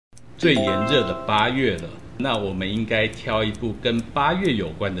最炎热的8月了，那我们应该挑一部跟8月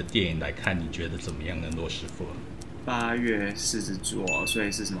有关的电影来看，你觉得怎么样呢，骆师傅？8月狮子座，所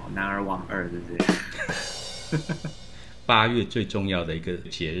以是什么？男儿王2，对不对？8月最重要的一个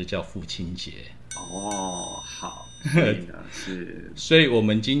节日叫父亲节。哦，好，所以呢是，所以我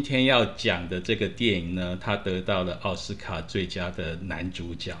们今天要讲的这个电影呢，它得到了奥斯卡最佳的男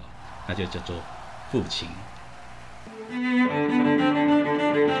主角，那就叫做《父亲》。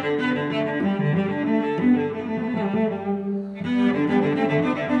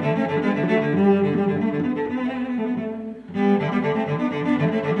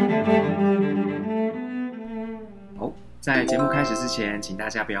在节目开始之前，请大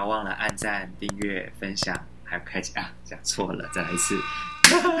家不要忘了按赞、订阅、分享，还有开启啊！讲错了，再来一次。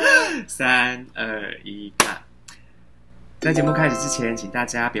3、2、1，看！在节目开始之前，请大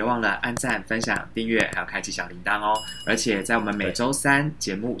家别忘了按赞、分享、订阅，还有开启小铃铛哦。而且在我们每周3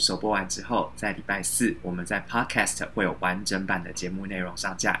节目首播完之后，在礼拜4我们在 Podcast 会有完整版的节目内容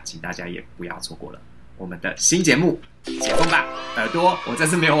上架，请大家也不要错过了我们的新节目。解封吧，耳朵！我这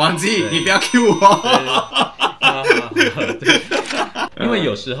次没有忘记，你不要 cue 我。对，因为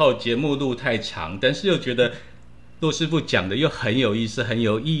有时候节目录太长，但是又觉得骆师傅讲的又很有意思、很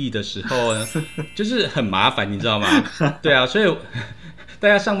有意义的时候呢，就是很麻烦，你知道吗？对啊，所以大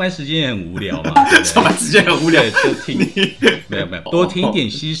家上班时间也很无聊嘛，对不对？上班时间很无聊，对，多听没有，多听一点，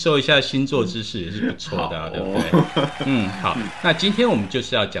吸收一下星座知识也是不错的，对不对？好，那今天我们就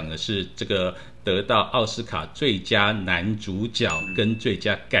是要讲的是这个得到奥斯卡最佳男主角跟最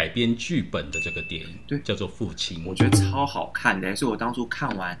佳改编剧本的这个电影，对，叫做《父亲》。我觉得超好看的，所以我当初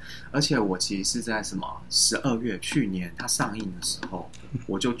看完，而且我其实是在什么12月去年它上映的时候，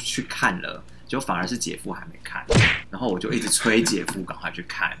我就去看了。就反而是姐夫还没看，然后我就一直催姐夫赶快去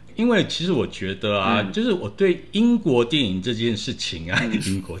看。因为其实我觉得啊，就是我对英国电影这件事情啊，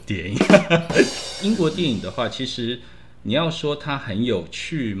英国电影的话，其实你要说它很有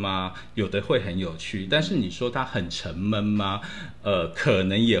趣吗？有的会很有趣，但是你说它很沉闷吗？可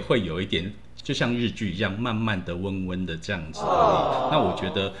能也会有一点，就像日剧一样，慢慢的、温温的这样子而已。那我觉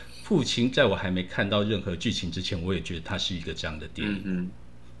得《父亲》在我还没看到任何剧情之前，我也觉得它是一个这样的电影。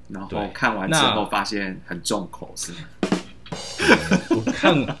然后看完之后发现很重口，是吗？我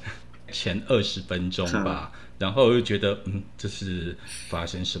看前20分钟吧，然后我就觉得，这是发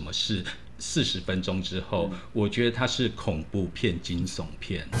生什么事？40分钟之后，我觉得它是恐怖片、惊悚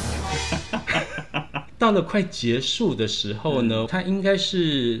片。到了快结束的时候呢，它应该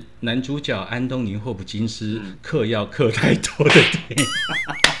是男主角安东尼·霍普金斯嗑药嗑太多的电影。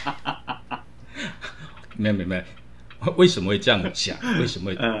没有。为什么会这样讲？为什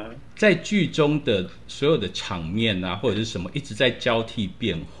么在剧中的所有的场面啊，或者是什么一直在交替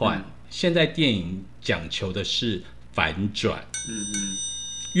变换？现在电影讲求的是反转，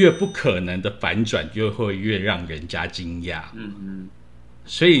越不可能的反转就会越让人家惊讶。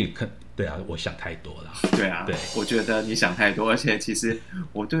所以对啊，我想太多了。对啊，对，我觉得你想太多，而且其实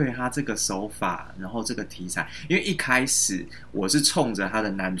我对于他这个手法，然后这个题材，因为一开始我是冲着他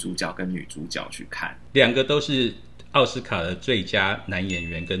的男主角跟女主角去看，两个都是奥斯卡的最佳男演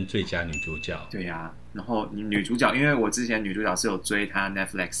员跟最佳女主角。对啊，然后女主角，因为我之前女主角是有追她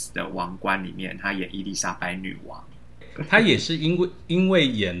Netflix 的《王冠》里面，她演伊丽莎白女王。她也是因为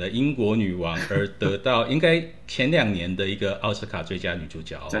演了英国女王而得到应该前2年的一个奥斯卡最佳女主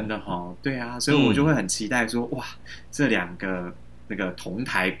角。真的齁，对啊，所以我就会很期待说，哇，这两个那个同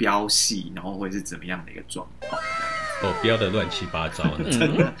台飙戏，然后会是怎么样的一个状况？飙的乱七八糟的，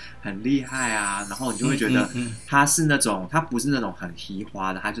真的很厉害啊！然后你就会觉得他是那种，他不是那种很嘻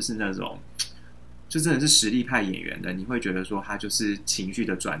花的，他就是那种，就真的是实力派演员的。你会觉得说他就是情绪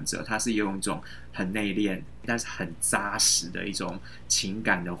的转折，他是用一种很内敛但是很扎实的一种情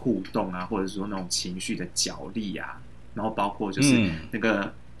感的互动啊，或者说那种情绪的角力啊，然后包括就是那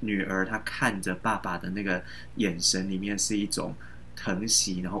个女儿她看着爸爸的那个眼神里面是一种疼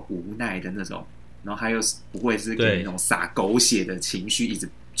惜，然后无奈的那种。然后他又不会是给那种洒狗血的情绪一直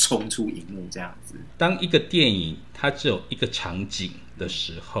冲出荧幕这样子。当一个电影它只有一个场景的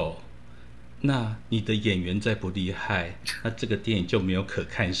时候，那你的演员再不厉害，那这个电影就没有可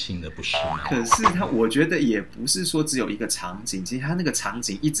看性了，不是吗？可是我觉得也不是说只有一个场景，其实他那个场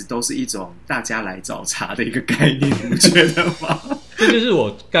景一直都是一种大家来找茬的一个概念，你觉得吗？这就是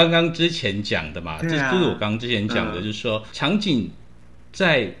我刚刚之前讲的嘛，这就是我刚刚之前讲的，就是说场景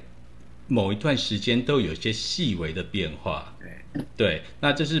在某一段时间都有一些细微的变化，对，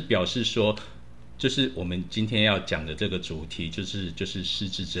那这是表示说，就是我们今天要讲的这个主题，就是失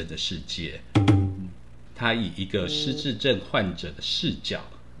智症的世界，他以一个失智症患者的视角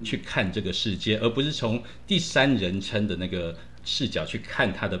去看这个世界，而不是从第三人称的那个视角去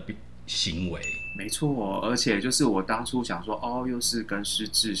看他的行为。没错，而且就是我当初想说，又是跟失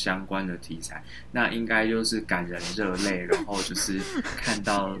智相关的题材，那应该就是感人热泪，然后就是看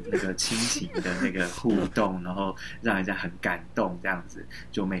到那个亲情的那个互动，然后让人家很感动这样子，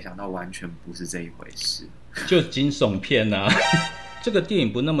就没想到完全不是这一回事，就惊悚片啊。这个电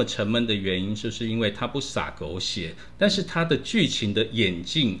影不那么沉闷的原因，就是因为它不洒狗血，但是它的剧情的演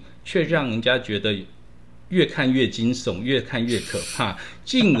进却让人家觉得越看越惊悚，越看越可怕，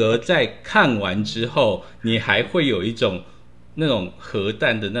进而在看完之后，你还会有一种那种核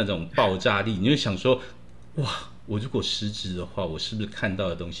弹的那种爆炸力，你就想说，哇，我如果失智的话，我是不是看到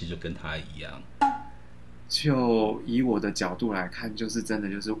的东西就跟他一样？就以我的角度来看，就是真的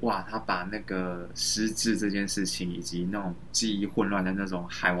就是哇，他把那个失智这件事情，以及那种记忆混乱的那种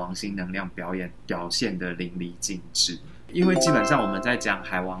海王星能量表现的淋漓尽致。因为基本上我们在讲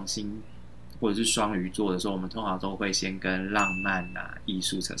海王星或者是双鱼座的时候，我们通常都会先跟浪漫啊、艺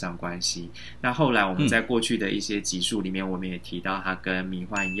术扯上关系。那后来我们在过去的一些集数里面，我们也提到它跟迷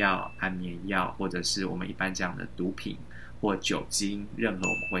幻药、安眠药，或者是我们一般讲的毒品或酒精，任何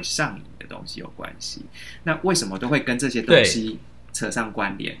我们会上瘾的东西有关系。那为什么都会跟这些东西扯上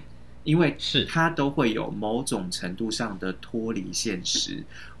关联？因为它都会有某种程度上的脱离现实，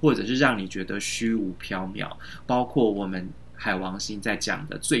或者是让你觉得虚无缥缈。包括我们海王星在讲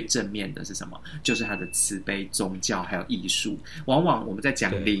的最正面的是什么？就是它的慈悲、宗教还有艺术。往往我们在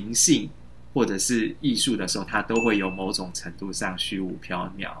讲灵性或者是艺术的时候，它都会有某种程度上虚无缥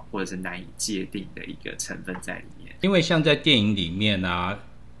缈或者是难以界定的一个成分在里面。因为像在电影里面啊，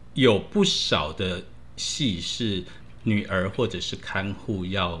有不少的戏是女儿或者是看护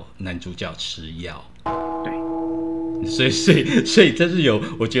要男主角吃药，对，所以这是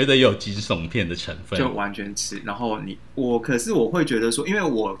我觉得有惊悚片的成分，就完全吃。然后可是我会觉得说，因为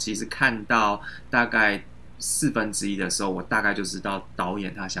我其实看到大概1/4的时候，我大概就知道导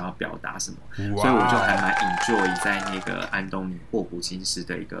演他想要表达什么，所以我就还蛮 enjoy 在那个安东尼霍普金斯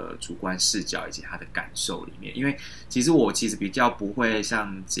的一个主观视角以及他的感受里面。因为我其实比较不会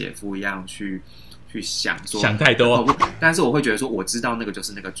像姐夫一样去想太多，但是我会觉得说，我知道那个就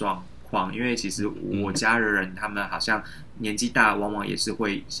是那个状况。因为其实我家人他们好像年纪大，往往也是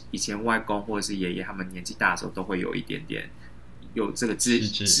会以前外公或者是爷爷他们年纪大的时候，都会有一点点有这个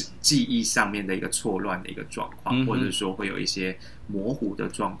记忆上面的一个错乱的一个状况，或者说会有一些模糊的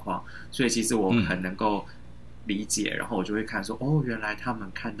状况。所以其实我很能够理解，然后我就会看说，原来他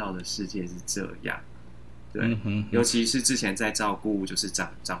们看到的世界是这样。对，尤其是之前在照顾就是长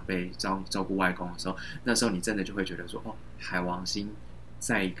辈照顾外公的时候，那时候你真的就会觉得说，海王星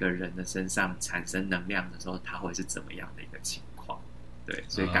在一个人的身上产生能量的时候，它会是怎么样的一个情况？对，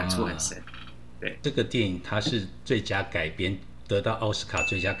所以感触很深。对，这个电影它是最佳改编，得到奥斯卡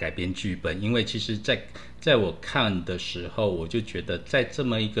最佳改编剧本。因为其实在我看的时候，我就觉得在这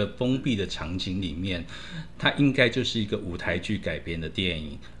么一个封闭的场景里面，它应该就是一个舞台剧改编的电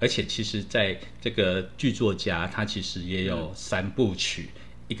影。而且其实在这个剧作家他其实也有3部曲，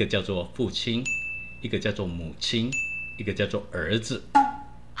一个叫做父亲，一个叫做母亲，一个叫做儿子。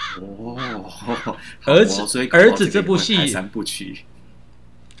儿子这部戏3部曲。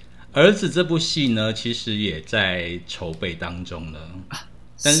儿子这部戏呢，其实也在筹备当中了，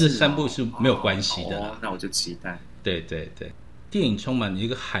但是3部是没有关系的啦。那我就期待。对，电影充满了一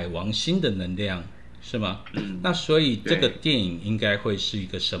个海王星的能量，是吗？那所以这个电影应该会是一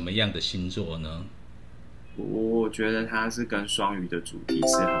个什么样的星座呢？我觉得它是跟双鱼的主题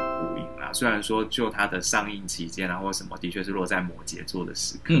是很呼应啦。虽然说就它的上映期间啊或什么，的确是落在摩羯座的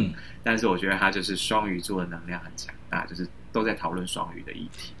时刻，但是我觉得它就是双鱼座的能量很强大，就是都在讨论双鱼的议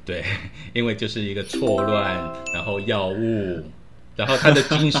题。对，因为就是一个错乱，然后药物，然后他的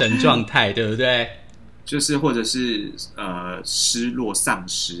精神状态，对不对？就是或者是失落、丧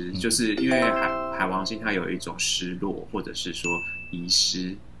失，就是因为海王星它有一种失落，或者是说遗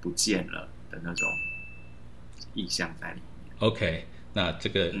失、不见了的那种意象在里面。OK， 那这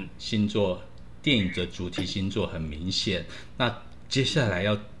个星座、电影的主题星座很明显。那接下来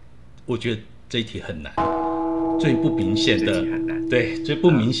我觉得这一题很难。最不明显的，对，最不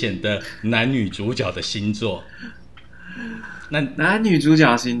明显的男女主角的星座。那男女主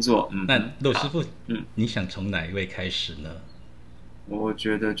角星座，那洛师傅，你想从哪一位开始呢？我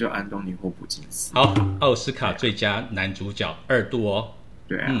觉得就安东尼霍普金斯。好，奥斯卡最佳男主角2度哦。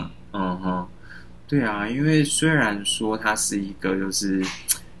对啊，对啊，因为虽然说他是一个就是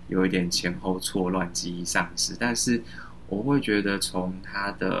有一点前后错乱、记忆丧失，但是我会觉得从他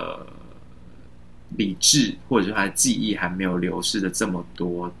的理智或者说他的记忆还没有流失的这么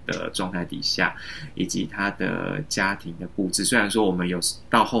多的状态底下，以及他的家庭的布置，虽然说我们有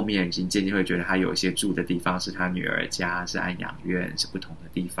到后面已经渐渐会觉得他有一些住的地方是他女儿家，是安养院，是不同的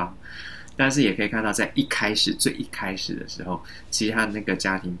地方，但是也可以看到在最一开始的时候，其实他的那个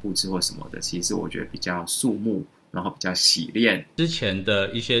家庭布置或什么的，其实我觉得比较肃穆，然后比较洗练。之前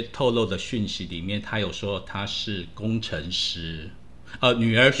的一些透露的讯息里面，他有说他是工程师，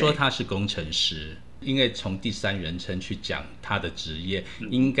女儿说他是工程师，因为从第三人称去讲他的职业，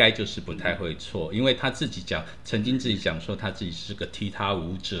应该就是不太会错，因为他曾经自己讲说他自己是个踢踏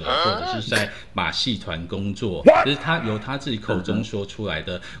舞者，或者是在马戏团工作，就是他由他自己口中说出来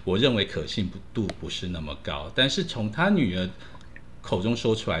的，我认为可信度不是那么高，但是从他女儿口中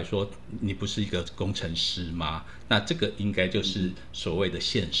说出来说你不是一个工程师吗？那这个应该就是所谓的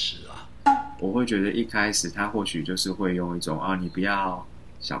现实了。我会觉得一开始他或许就是会用一种你不要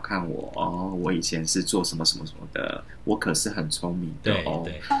小看我我以前是做什么什么什么的，我可是很聪明的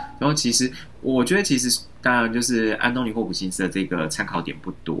对。然后我觉得其实当然就是安东尼霍普金斯的这个参考点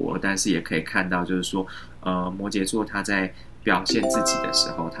不多，但是也可以看到就是说摩羯座他在表现自己的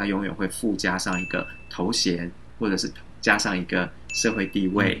时候，他永远会附加上一个头衔，或者是加上一个社会地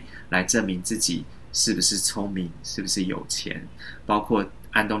位，来证明自己是不是聪明，是不是有钱。包括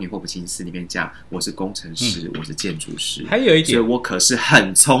安东尼霍普金斯里面讲我是工程师，我是建筑师，还有一点，所以我可是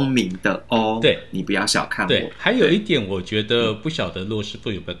很聪明的对，你不要小看我。对，还有一点我觉得不晓得洛师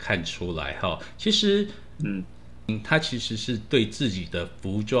傅有没有看出来其实他其实是对自己的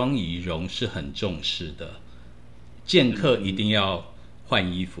服装仪容是很重视的，见客一定要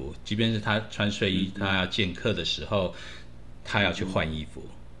换衣服，即便是他穿睡衣，他要见客的时候他要去换衣服，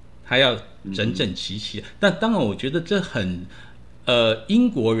他要整整齐齐。但当然我觉得这很英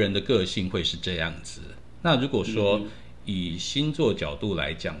国人的个性会是这样子。那如果说以星座角度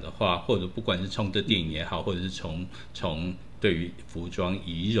来讲的话，或者不管是从这电影也好，或者是从对于服装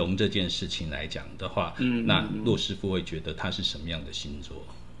仪容这件事情来讲的话，那洛师傅会觉得他是什么样的星座？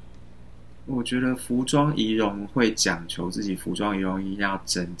我觉得服装仪容会讲求自己服装仪容一定要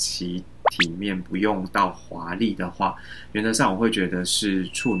整齐体面，不用到华丽的话，原则上我会觉得是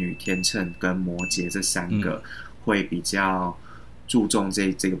处女、天秤跟摩羯这三个会比较注重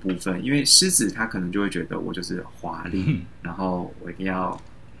这个部分。因为狮子他可能就会觉得我就是华丽，然后我一定要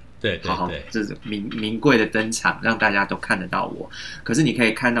好好就是名贵的登场，让大家都看得到我。可是你可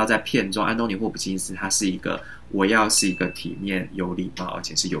以看到在片中，安东尼霍普金斯他是一个我要是一个体面、有礼貌，而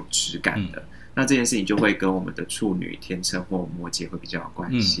且是有质感的。那这件事情就会跟我们的处女、天秤或摩羯会比较有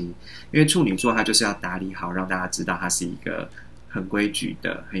关系。因为处女座他就是要打理好，让大家知道他是一个很规矩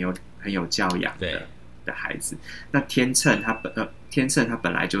的、很有教养的孩子。那天秤他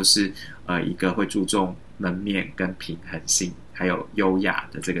本来就是一个会注重门面跟平衡性还有优雅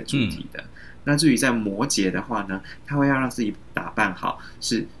的这个主题的。那至于在摩羯的话呢，他会要让自己打扮好，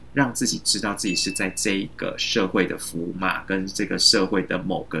是让自己知道自己是在这个社会的符码跟这个社会的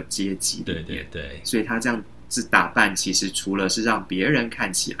某个阶级里面。对，所以他这样子打扮其实除了是让别人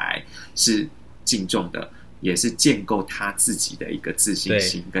看起来是敬重的，也是建构他自己的一个自信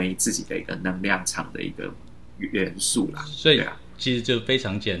心跟自己的一个能量场的一个元素啦。所以其实就非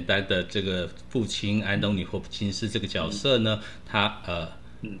常简单的，这个父亲安东尼霍普金斯这个角色呢，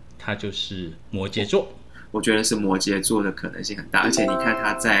他就是摩羯座。我觉得是摩羯座的可能性很大，而且你看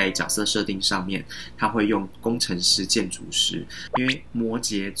他在角色设定上面，他会用工程师、建筑师，因为摩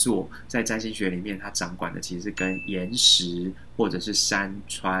羯座在占星学里面，他掌管的其实是跟岩石或者是山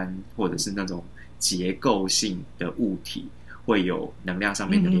川或者是那种结构性的物体会有能量上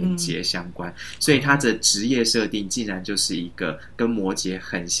面的连接相关，所以他的职业设定竟然就是一个跟摩羯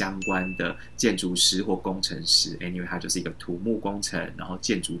很相关的建筑师或工程师。因为他就是一个土木工程，然后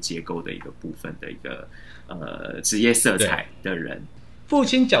建筑结构的一个部分的一个职业色彩的人。父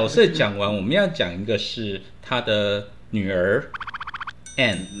亲角色讲完，我们要讲一个是他的女儿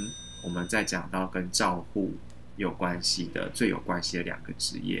Anne。我们再讲到跟照护有关系的最有关系的两个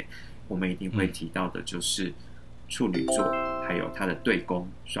职业，我们一定会提到的就是处女座还有他的对宫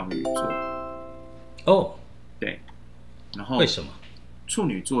双鱼座。对，然后为什么处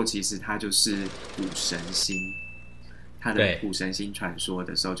女座其实它就是古神星，它的古神星传说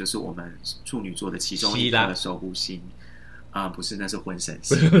的时候，就是我们处女座的其中一颗守护星不是，那是婚神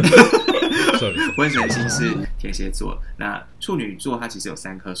星婚神星是天蝎座。那处女座它其实有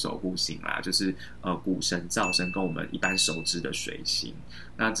3颗守护星啦，就是谷神、灶神跟我们一般熟知的水星。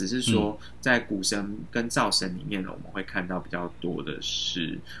那只是说在谷神跟灶神里面呢，我们会看到比较多的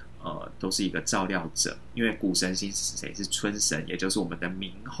是都是一个照料者。因为谷神星是谁？是春神，也就是我们的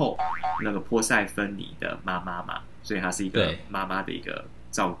冥后，那个波塞芬尼的妈妈嘛，所以她是一个妈妈的一个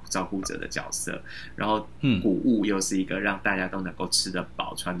照顾者的角色，然后谷物又是一个让大家都能够吃得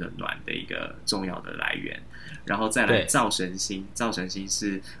饱穿得暖的一个重要的来源，然后再来灶神星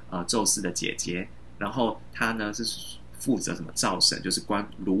是宙斯的姐姐，然后她呢是负责什么灶神，就是关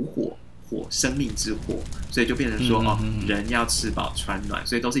炉火生命之火，所以就变成说人要吃饱穿暖，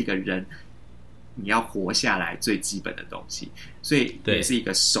所以都是一个人你要活下来最基本的东西，所以也是一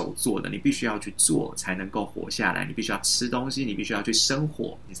个手做的，你必须要去做才能够活下来，你必须要吃东西，你必须要去生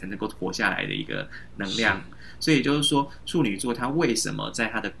活，你才能够活下来的一个能量。所以就是说处女座他为什么在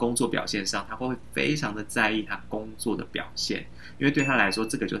他的工作表现上他会非常的在意他工作的表现，因为对他来说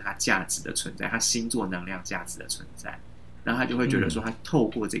这个就是他价值的存在，他星座能量价值的存在，然后他就会觉得说他透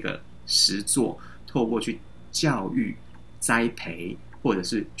过这个实作，透过去教育栽培或者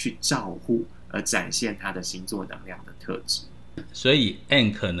是去照护而展现他的星座能量的特质。所以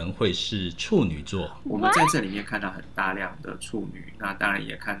N 可能会是处女座，我们在这里面看到很大量的处女，那当然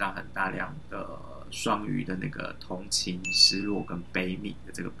也看到很大量的双鱼的那个同情、失落跟悲悯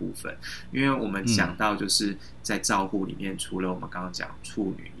的这个部分。因为我们想到就是在照护里面，除了我们刚刚讲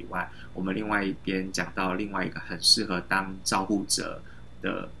处女以外，我们另外一边讲到另外一个很适合当照护者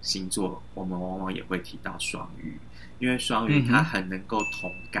的星座，我们往往也会提到双鱼，因为双鱼他很能够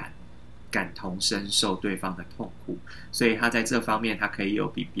同感同身受对方的痛苦，所以他在这方面他可以有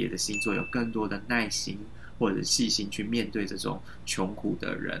比别的星座有更多的耐心或者细心去面对这种穷苦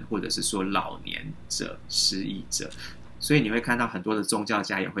的人，或者是说老年者、失意者，所以你会看到很多的宗教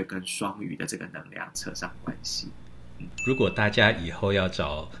家也会跟双鱼的这个能量扯上关系。如果大家以后要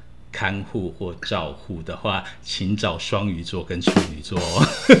找看护或照护的话，请找双鱼座跟处女座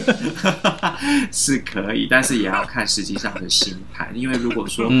是可以，但是也要看实际上的星盘，因为如果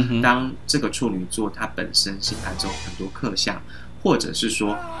说当这个处女座它本身星盘中很多克相，或者是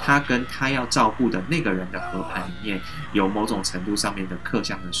说他跟他要照顾的那个人的合盘里面有某种程度上面的克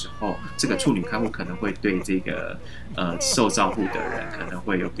相的时候，这个处女看护可能会对这个受照顾的人可能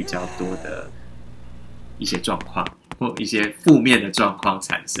会有比较多的一些状况或一些负面的状况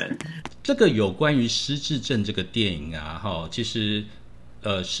产生。这个有关于失智症这个电影啊，其实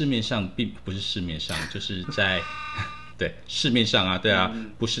市面上并不是市面上，就是在对市面上啊，对啊，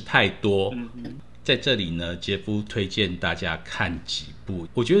不是太多。在这里呢，杰夫推荐大家看几部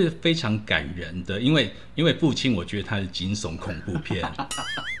我觉得非常感人的，因为父亲我觉得它是惊悚恐怖片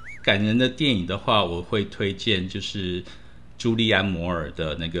感人的电影的话，我会推荐就是朱利安·摩尔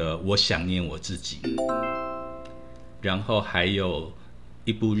的那个我想念我自己，然后还有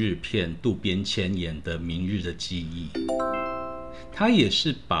一部日片渡边谦演的明日的记忆，他也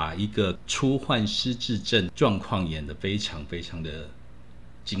是把一个初患失智症状况演得非常非常的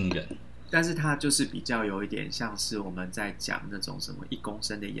惊人，但是它就是比较有一点像是我们在讲那种什么1公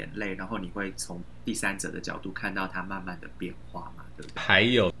升的眼泪，然后你会从第三者的角度看到它慢慢的变化嘛，对不对？还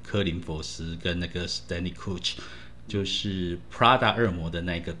有科林佛斯跟那个 Stanley Kuch， 就是 Prada 恶魔的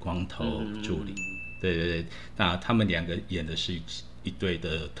那个光头助理，对对对，那他们两个演的是一对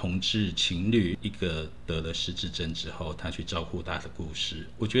的同志情侣，一个得了失智症之后他去照顾他的故事，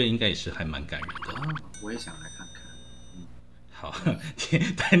我觉得应该也是还蛮感人的。我也想来看看。好，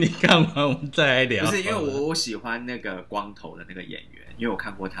等你看完我们再来聊。不是因为我喜欢那个光头的那个演员，因为我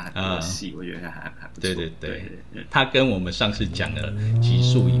看过他很多戏，我觉得还不错。对，他跟我们上次讲的极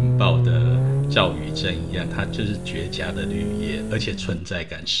速引爆的赵宇正一样，他就是绝佳的绿叶，而且存在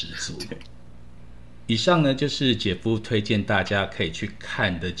感十足。以上呢就是姐夫推荐大家可以去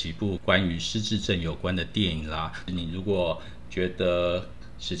看的几部关于失智症有关的电影啦。你如果觉得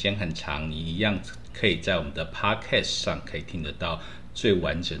时间很长，你一样可以在我们的 podcast 上可以听得到最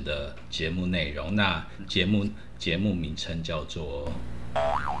完整的节目内容。那节目名称叫做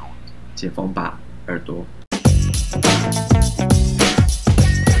解封吧耳朵。